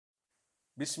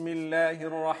بسم الله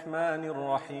الرحمن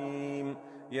الرحيم.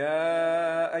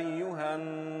 يا أيها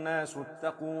الناس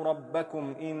اتقوا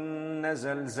ربكم إن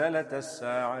زلزلة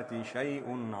الساعة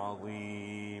شيء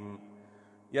عظيم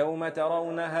يوم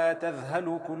ترونها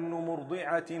تذهل كل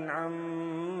مرضعة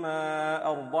عما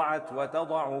أرضعت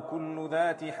وتضع كل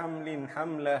ذات حمل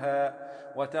حملها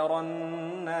وترى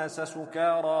الناس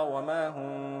سكارى وما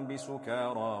هم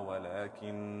بسكارى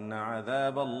ولكن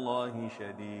عذاب الله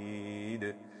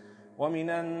شديد. ومن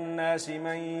الناس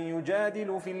من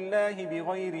يجادل في الله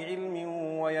بغير علم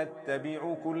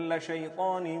ويتبع كل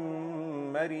شيطان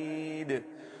مريد.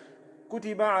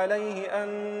 كتب عليه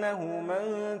أنه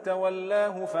من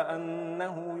تولاه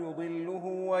فأنه يضله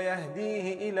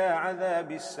ويهديه إلى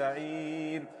عذاب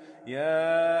السعير.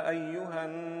 يا أيها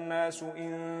الناس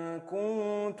إن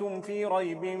كنتم في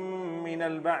ريب من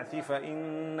البعث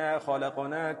فإنا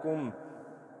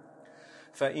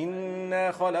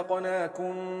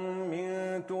خلقناكم من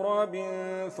تراب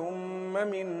ثم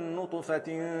من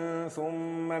نطفة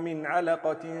ثم من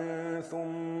علقة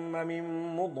ثم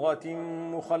من مضغة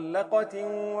مخلقة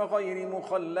وغير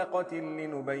مخلقة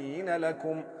لنبين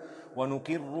لكم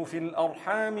ونقر في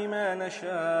الأرحام ما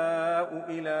نشاء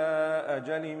إلى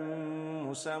أجل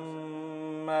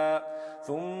مسمى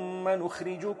ثم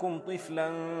نخرجكم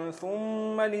طفلا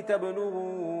ثم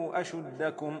لتبلغوا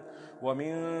أشدكم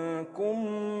ومنكم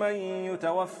من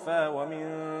يتوفى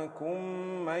ومنكم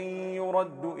من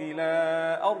يرد إلى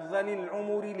أرذل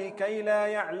العمر لكي لا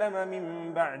يعلم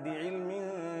من بعد علم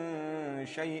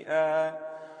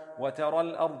شيئا. وترى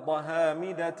الأرض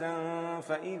هامدة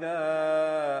فإذا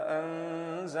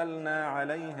أنزلنا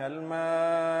عليها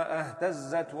الماء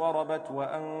اهتزت وربت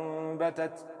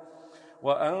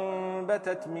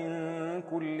وأنبتت من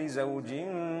كل زوج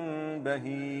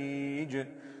بهيج.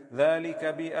 ذلك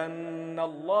بأن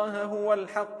الله هو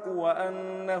الحق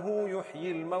وأنه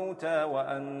يحيي الموتى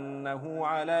وأنه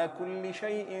على كل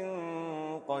شيء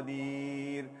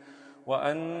قدير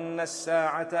وأن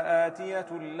الساعة آتية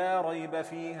لا ريب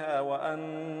فيها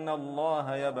وأن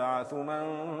الله يبعث من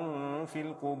في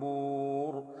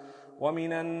القبور.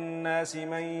 ومن الناس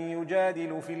من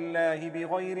يجادل في الله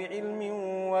بغير علم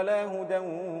ولا هدى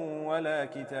ولا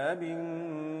كتاب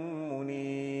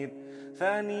منير.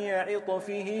 ثاني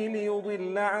عطفه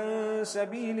ليضل عن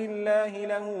سبيل الله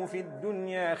له في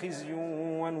الدنيا خزي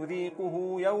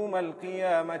ونذيقه يوم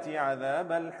القيامة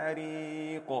عذاب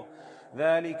الحريق.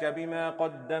 ذلك بما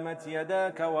قدمت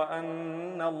يداك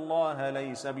وأن الله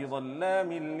ليس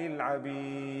بظلام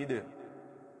للعبيد.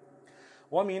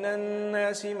 ومن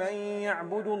الناس من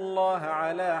يعبد الله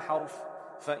على حرف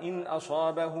فإن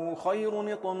أصابه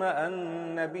خير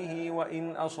اطمأن به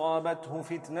وإن أصابته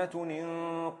فتنة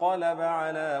انقلب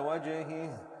على وجهه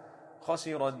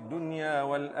خسر الدنيا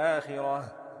والآخرة.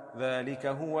 ذلك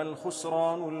هو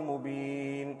الخسران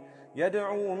المبين.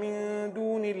 يدعو من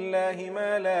دون الله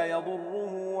ما لا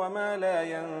يضره وما لا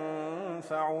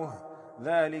ينفعه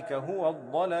ذلك هو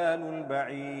الضلال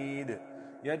البعيد.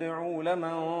 يدعو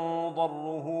لمن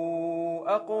ضره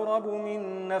أقرب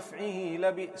من نفعه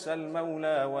لبئس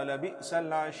المولى ولبئس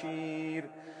العشير.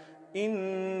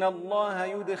 إن الله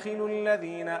يدخل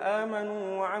الذين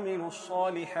آمنوا وعملوا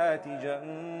الصالحات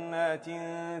جنات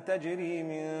تجري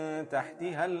من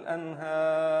تحتها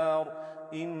الأنهار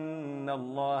إن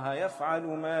الله يفعل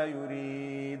ما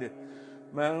يريد.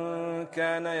 من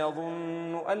كان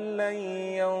يظن أن لن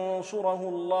ينصره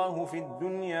الله في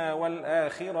الدنيا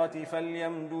والآخرة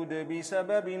فليمدد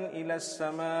بسبب إلى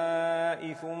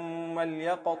السماء ثم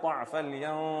ليقطع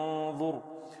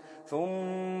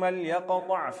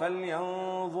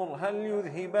فلينظر هل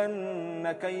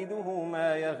يذهبن كيده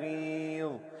ما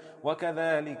يغيظ.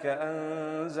 وكذلك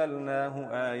أنزلناه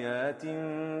آيات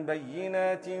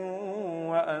بينات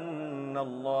وأن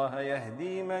الله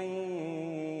يهدي من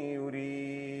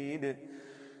يريد.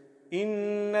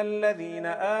 إن الذين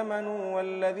آمنوا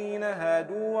والذين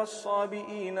هادوا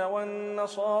والصابئين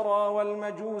والنصارى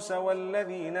والمجوس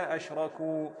والذين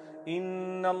أشركوا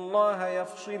إن الله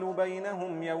يفصل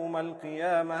بينهم يوم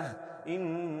القيامة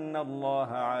إن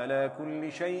الله على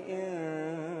كل شيء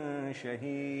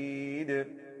شهيد.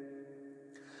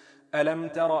 ألم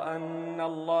تر أن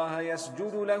الله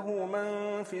يسجد له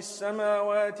من في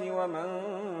السماوات ومن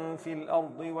في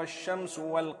الأرض والشمس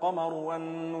والقمر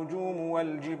والنجوم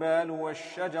والجبال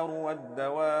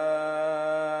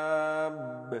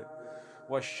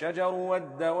والشجر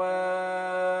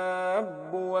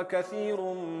والدواب وكثير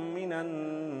من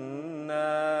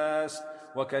الناس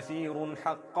وكثير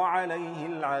حق عليه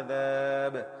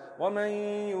العذاب. ومن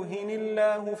يهن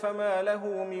الله فما له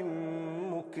من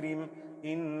مكرم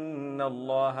إن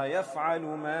الله يفعل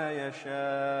ما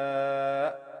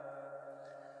يشاء.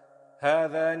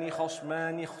 هذان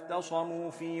خصمان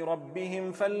اختصموا في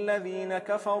ربهم فالذين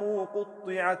كفروا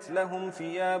قطعت لهم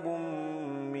ثياب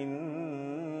من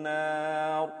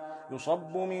نار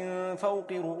يصب من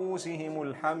فوق رؤوسهم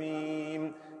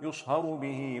الحميم يصهر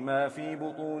به ما في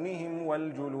بطونهم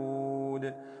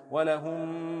والجلود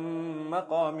ولهم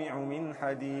مقامع من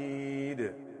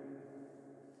حديد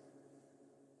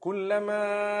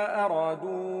كلما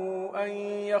أرادوا أن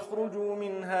يخرجوا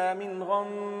منها من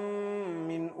غم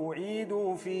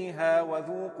أعيدوا فيها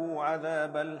وذوقوا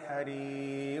عذاب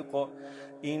الحريق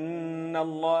إن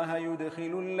الله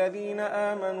يدخل الذين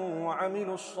آمنوا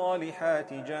وعملوا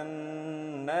الصالحات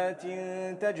جنات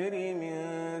تجري من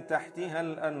تحتها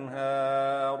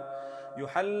الأنهار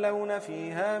يحلون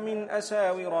فيها من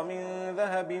أساور من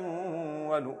ذهب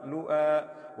ولؤلؤا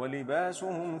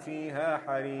ولباسهم فيها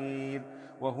حرير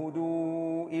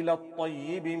وهدوا إلى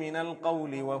الطيب من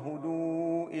القول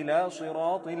وهدوا إلى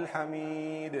صراط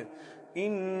الحميد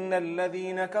إن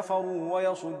الذين كفروا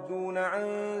ويصدون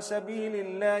عن سبيل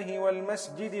الله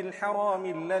والمسجد الحرام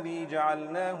الذي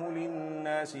جعلناه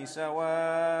للناس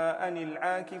سواء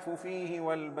العاكف فيه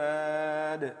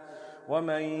والباد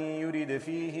ومن يرد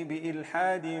فيه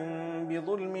بإلحاد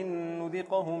بظلم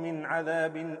نذقه من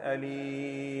عذاب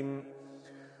أليم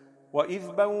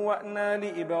وإذ بوأنا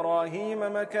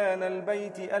لإبراهيم مكان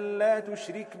البيت ألا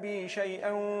تشرك بي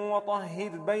شيئا وطهر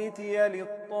بيتي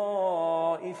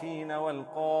للطائفين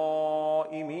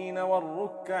والقائمين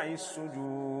والركع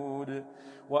السجود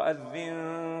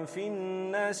وأذن في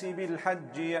الناس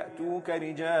بالحج يأتوك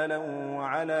رجالا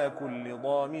وعلى كل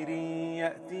ضامر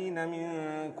يأتين من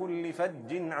كل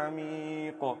فج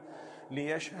عميق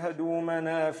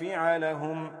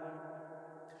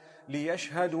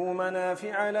ليشهدوا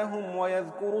منافع لهم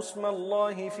ويذكروا اسم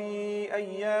الله في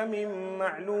أيام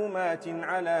معلومات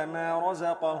على ما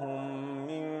رزقهم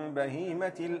من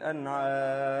بهيمة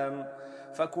الأنعام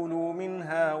فكلوا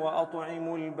منها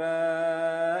وأطعموا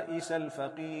البائس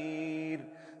الفقير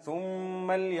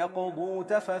ثم ليقضوا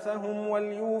تفثهم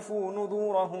وليوفوا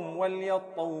نذورهم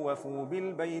وليطوفوا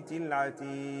بالبيت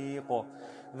العتيق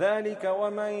ذلك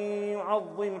ومن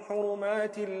يعظم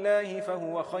حرمات الله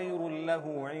فهو خير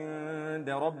له عند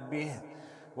ربه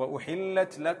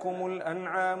وأحلت لكم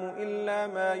الأنعام إلا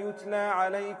ما يتلى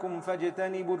عليكم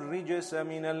فاجتنبوا الرجس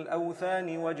من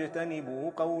الأوثان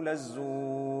واجتنبوا قول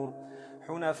الزور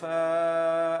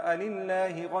حنفاء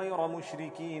لله غير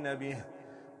مشركين به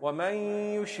ومن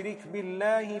يشرك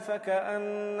بالله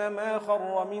فكأنما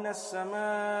خر من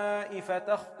السماء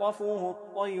فتخطفه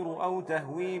الطير أو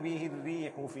تهوي به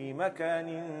الريح في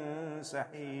مكان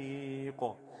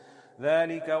سحيق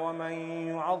ذلك ومن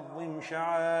يعظم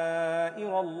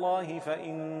شعائر الله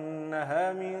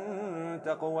فإنها من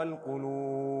تقوى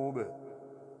القلوب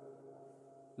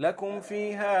لكم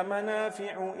فيها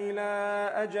منافع إلى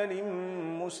أجل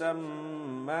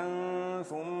مسمى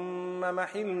ثم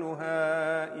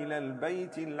محلها إلى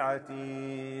البيت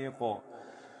العتيق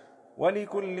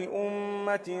ولكل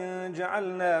أمة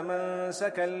جعلنا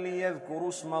منسكا ليذكروا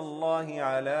اسم الله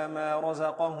على ما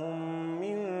رزقهم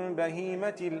من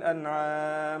بهيمة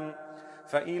الأنعام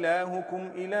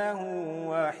فإلهكم إله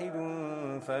واحد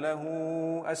فله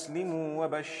أسلموا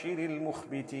وبشر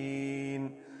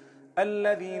المخبتين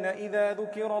الذين إذا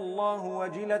ذكر الله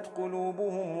وجلت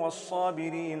قلوبهم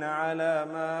والصابرين على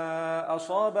ما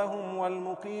أصابهم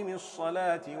والمقيم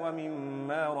الصلاة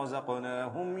ومما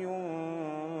رزقناهم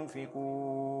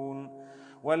ينفقون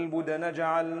والبدن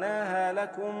جعلناها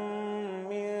لكم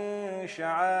من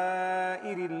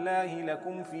شعائر الله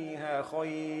لكم فيها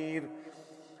خير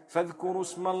فاذكروا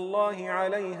اسم الله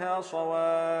عليها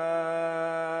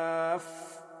صواف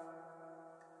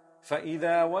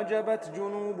فإذا وجبت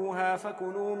جنوبها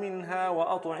فكلوا منها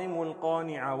وأطعموا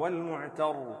القانع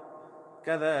والمعتر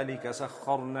كذلك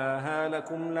سخرناها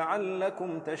لكم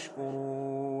لعلكم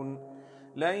تشكرون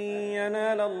لن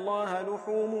ينال الله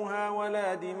لحومها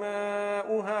ولا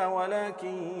دماؤها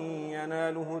ولكن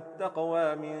يناله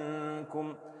التقوى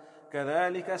منكم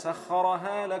كذلك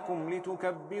سخرها لكم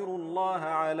لتكبروا الله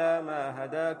على ما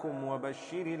هداكم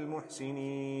وبشر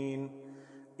المحسنين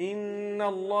إن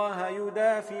الله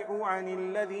يدافع عن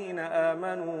الذين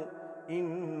آمنوا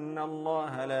إن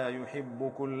الله لا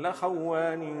يحب كل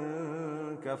خوان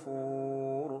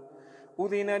كفور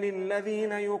أذن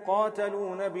للذين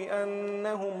يقاتلون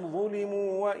بأنهم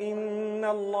ظلموا وإن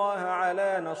الله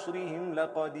على نصرهم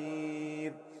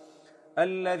لقدير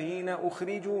الذين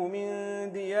أخرجوا من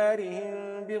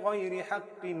ديارهم بغير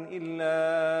حق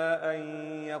إلا أن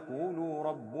يقولوا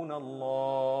ربنا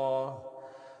الله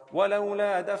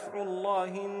ولولا دفع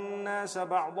الله الناس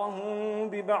بعضهم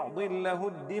ببعض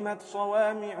لهدمت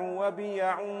صوامع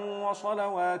وبيع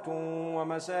وصلوات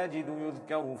ومساجد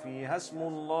يذكر فيها اسم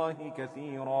الله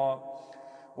كثيرا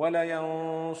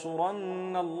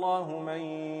ولينصرن الله من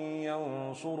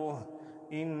ينصره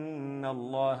إن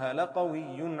الله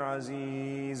لقوي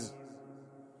عزيز.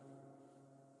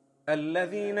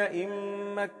 الذين إن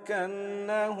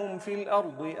مكناهم في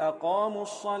الأرض أقاموا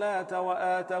الصلاة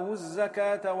وآتوا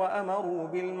الزكاة وأمروا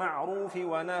بالمعروف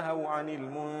ونهوا عن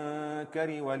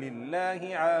المنكر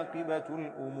ولله عاقبة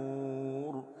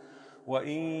الأمور.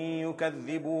 وإن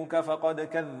يكذبوك فقد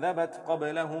كذبت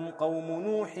قبلهم قوم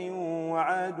نوح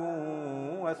وعاد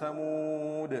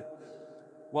وثمود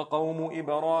وقوم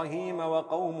إبراهيم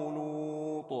وقوم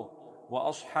لوط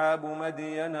وأصحاب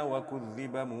مدين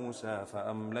وكذب موسى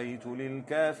فأمليت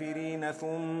للكافرين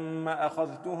ثم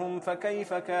أخذتهم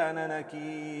فكيف كان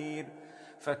نكير.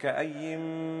 فكأي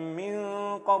من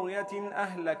قرية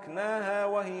أهلكناها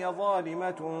وهي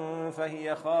ظالمة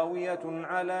فهي خاوية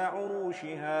على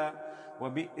عروشها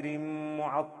وبئر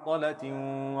معطلة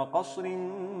وقصر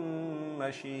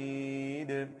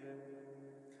مشيد.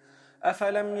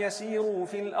 أفلم يسيروا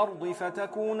في الأرض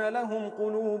فتكون لهم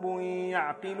قلوب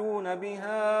يعقلون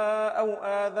بها أو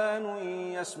آذان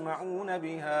يسمعون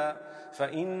بها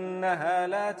فإنها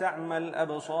لا تعمى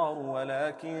الأبصار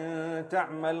ولكن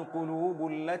تعمى القلوب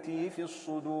التي في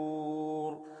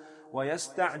الصدور.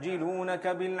 ويستعجلونك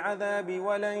بالعذاب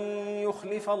ولن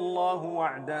يخلف الله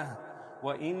وعده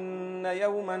وإن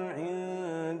يوما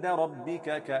عند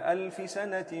ربك كألف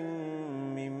سنة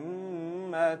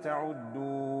مما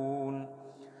تعدون.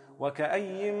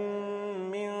 وكأي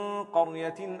من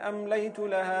قرية أمليت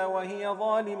لها وهي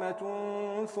ظالمة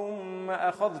ثم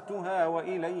أخذتها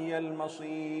وإلي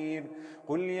المصير.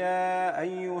 قل يا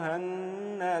أيها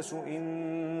الناس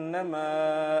إنما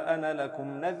أنا لكم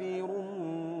نذير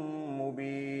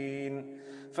مبين.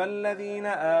 فالذين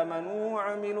آمنوا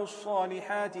وعملوا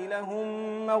الصالحات لهم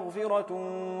مغفرة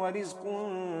ورزق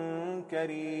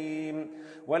كريم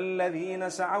والذين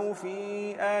سعوا في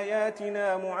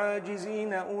آياتنا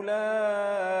معاجزين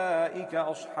أولئك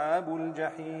أصحاب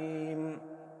الجحيم.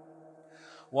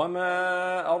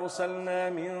 وما أرسلنا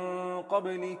من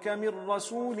قبلك من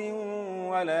رسول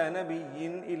ولا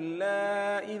نبي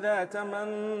إلا إذا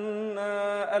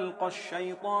تمنى ألقى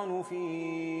الشيطان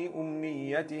في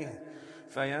أمنيته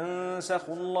فينسخ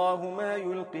الله ما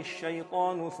يلقي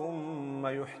الشيطان ثم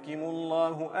يحكم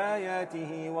الله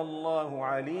آياته والله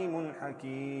عليم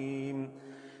حكيم.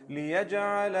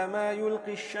 ليجعل ما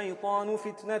يلقي الشيطان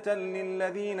فتنة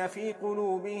للذين في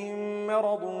قلوبهم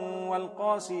مرض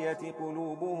والقاسية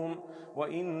قلوبهم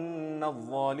وإن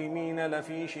الظالمين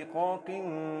لفي شقاق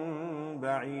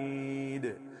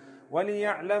بعيد.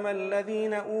 وليعلم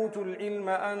الذين أوتوا العلم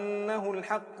أنه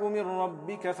الحق من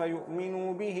ربك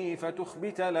فيؤمنوا به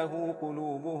فتخبت له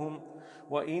قلوبهم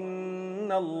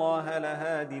وإن الله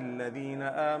لهادي الذين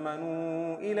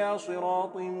آمنوا إلى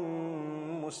صراط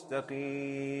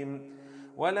مستقيم.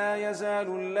 ولا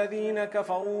يزال الذين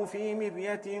كفروا في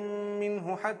مرية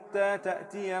منه حتى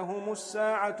تأتيهم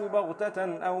الساعة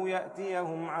بغتة أو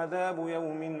يأتيهم عذاب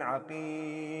يوم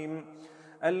عقيم.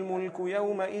 الملك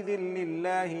يومئذ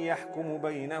لله يحكم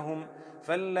بينهم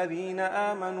فالذين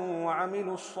آمنوا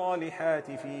وعملوا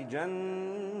الصالحات في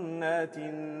جنات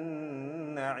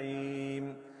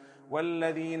النعيم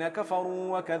والذين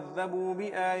كفروا وكذبوا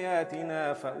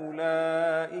بآياتنا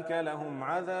فأولئك لهم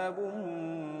عذاب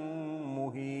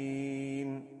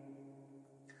مهين.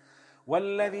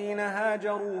 والذين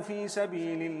هاجروا في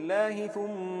سبيل الله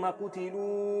ثم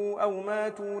قتلوا أو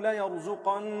ماتوا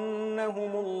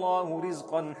ليرزقنهم الله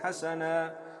رزقا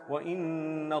حسنا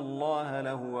وإن الله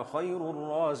لهو خير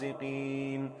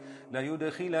الرازقين.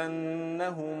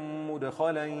 ليدخلنهم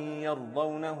مدخلا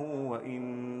يرضونه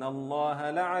وإن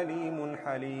الله لعليم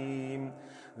حليم.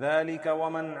 ذلك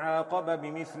ومن عاقب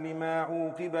بمثل ما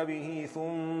عوقب به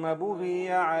ثم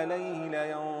بغي عليه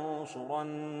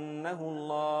لينصرنه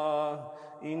الله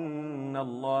إن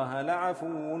الله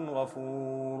لعفو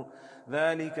غفور.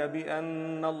 ذلك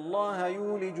بأن الله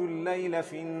يولج الليل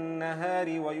في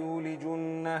النهار ويولج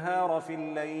النهار في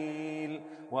الليل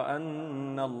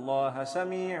وأن الله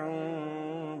سميع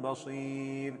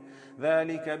بصير.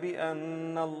 ذلك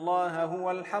بأن الله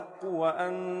هو الحق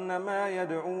وأن ما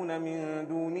يدعون من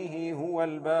دونه هو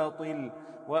الباطل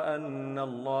وأن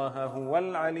الله هو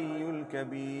العلي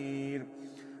الكبير.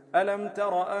 ألم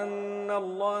تر أن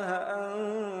الله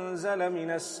أنزل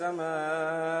من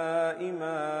السماء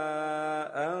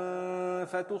ماء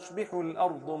فتصبح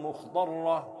الأرض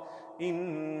مخضرة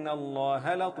إن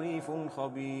الله لطيف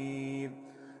خبير.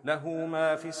 له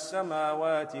ما في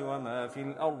السماوات وما في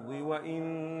الأرض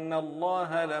وإن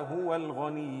الله لهو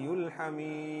الغني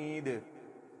الحميد.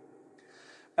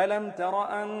 ألم تر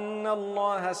أن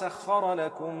الله سخر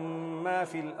لكم ما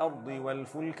في الأرض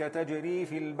والفلك تجري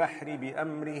في البحر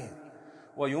بأمره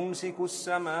ويمسك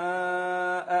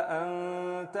السماء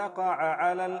أن تقع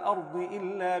على الأرض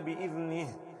إلا بإذنه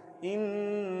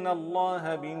إن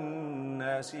الله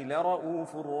بالناس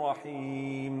لرؤوف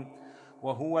رحيم.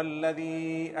 وهو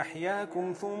الذي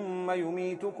أحياكم ثم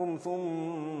يميتكم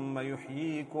ثم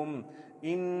يحييكم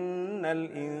إن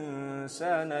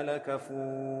الإنسان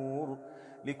لكفور.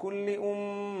 لكل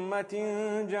أمة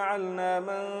جعلنا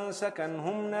منسكا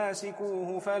هم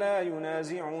ناسكوه فلا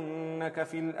ينازعنك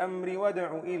في الأمر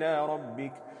وادع إلى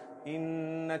ربك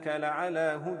إنك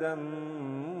لعلى هدى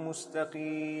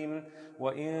مستقيم.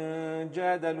 وإن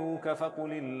جادلوك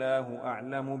فقل الله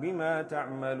أعلم بما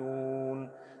تعملون.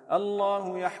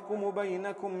 الله يحكم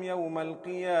بينكم يوم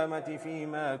القيامة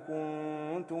فيما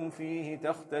كنتم فيه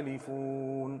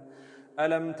تختلفون.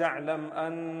 ألم تعلم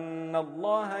أن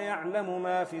الله يعلم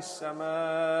ما في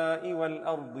السماء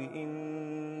والأرض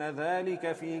إن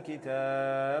ذلك في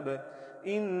كتاب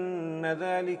إن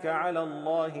ذلك على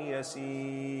الله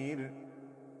يسير.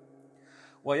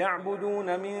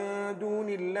 ويعبدون من دون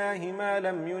الله ما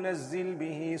لم ينزل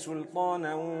به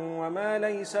سلطانا وما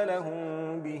ليس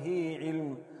لهم به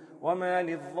علم وما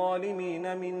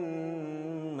للظالمين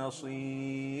من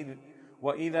نصير.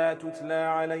 وإذا تتلى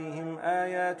عليهم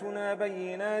آياتنا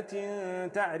بينات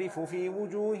تعرف في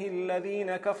وجوه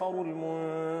الذين كفروا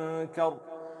المنكر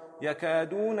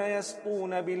يكادون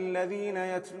يسطون بالذين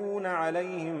يتلون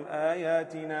عليهم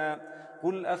آياتنا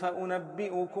قل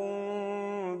أفأنبئكم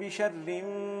بشر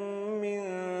من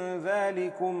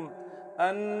ذلكم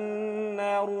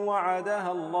النار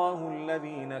وعدها الله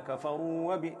الذين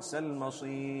كفروا وبئس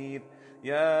المصير.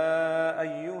 يا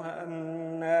أيها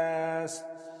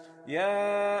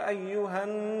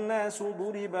الناس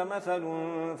ضرب مثل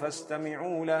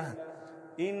فاستمعوا له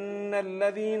إن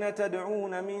الذين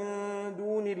تدعون من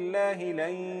دون الله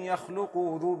لن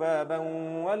يخلقوا ذبابا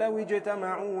ولو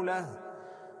اجتمعوا له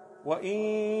وإن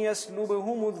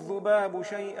يسلبهم الذباب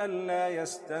شيئا لا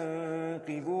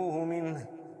يستنقذوه منه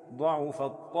ضعف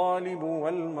الطالب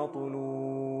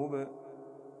والمطلوب.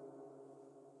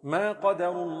 ما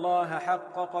قدروا الله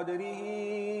حق قدره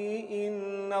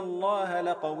إن الله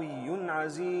لقوي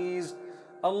عزيز.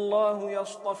 الله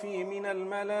يصطفي من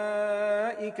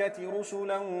الملائكة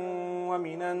رسلا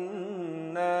ومن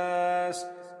الناس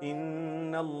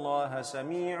إن الله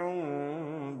سميع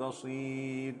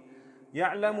بصير.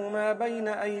 يعلم ما بين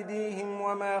أيديهم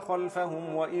وما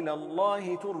خلفهم وإلى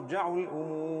الله ترجع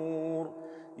الأمور.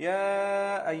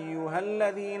 يا أيها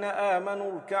الذين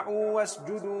آمنوا اركعوا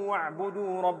واسجدوا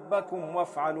واعبدوا ربكم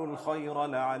وافعلوا الخير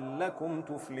لعلكم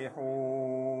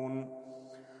تفلحون.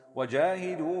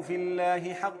 وجاهدوا في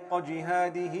الله حق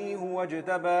جهاده هو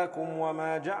اجتباكم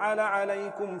وما جعل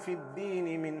عليكم في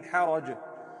الدين من حرج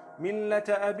ملة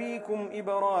أبيكم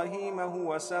إبراهيم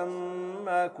هو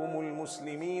سماكم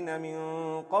المسلمين من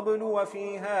قبل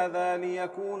وفي هذا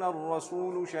ليكون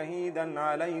الرسول شهيدا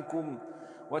عليكم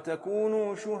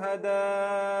وتكونوا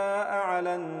شهداء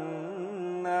على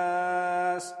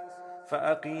الناس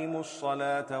فأقيموا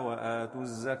الصلاة وآتوا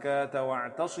الزكاة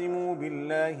واعتصموا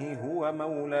بالله هو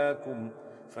مولاكم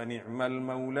فنعم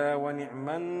المولى ونعم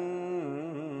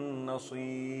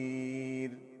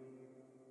النصير.